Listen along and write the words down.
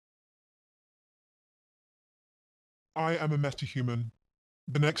I am a Metahuman,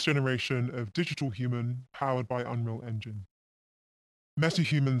 the next generation of digital human powered by Unreal Engine.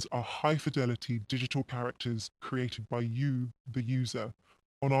 Metahumans are high-fidelity digital characters created by you, the user,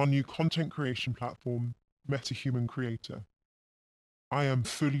 on our new content creation platform, Metahuman Creator. I am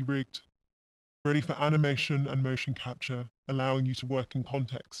fully rigged, ready for animation and motion capture, allowing you to work in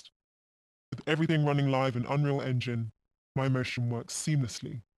context. With everything running live in Unreal Engine, my motion works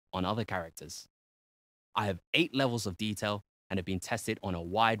seamlessly. On other characters. I have 8 levels of detail and have been tested on a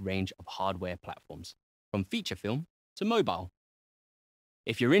wide range of hardware platforms, from feature film to mobile.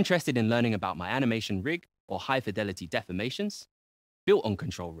 If you're interested in learning about my animation rig or high fidelity deformations, built on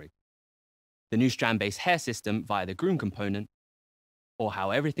Control Rig, the new strand-based hair system via the Groom component, or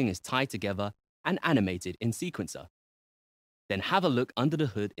how everything is tied together and animated in Sequencer, then have a look under the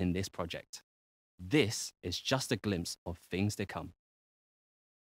hood in this project. This is just a glimpse of things to come.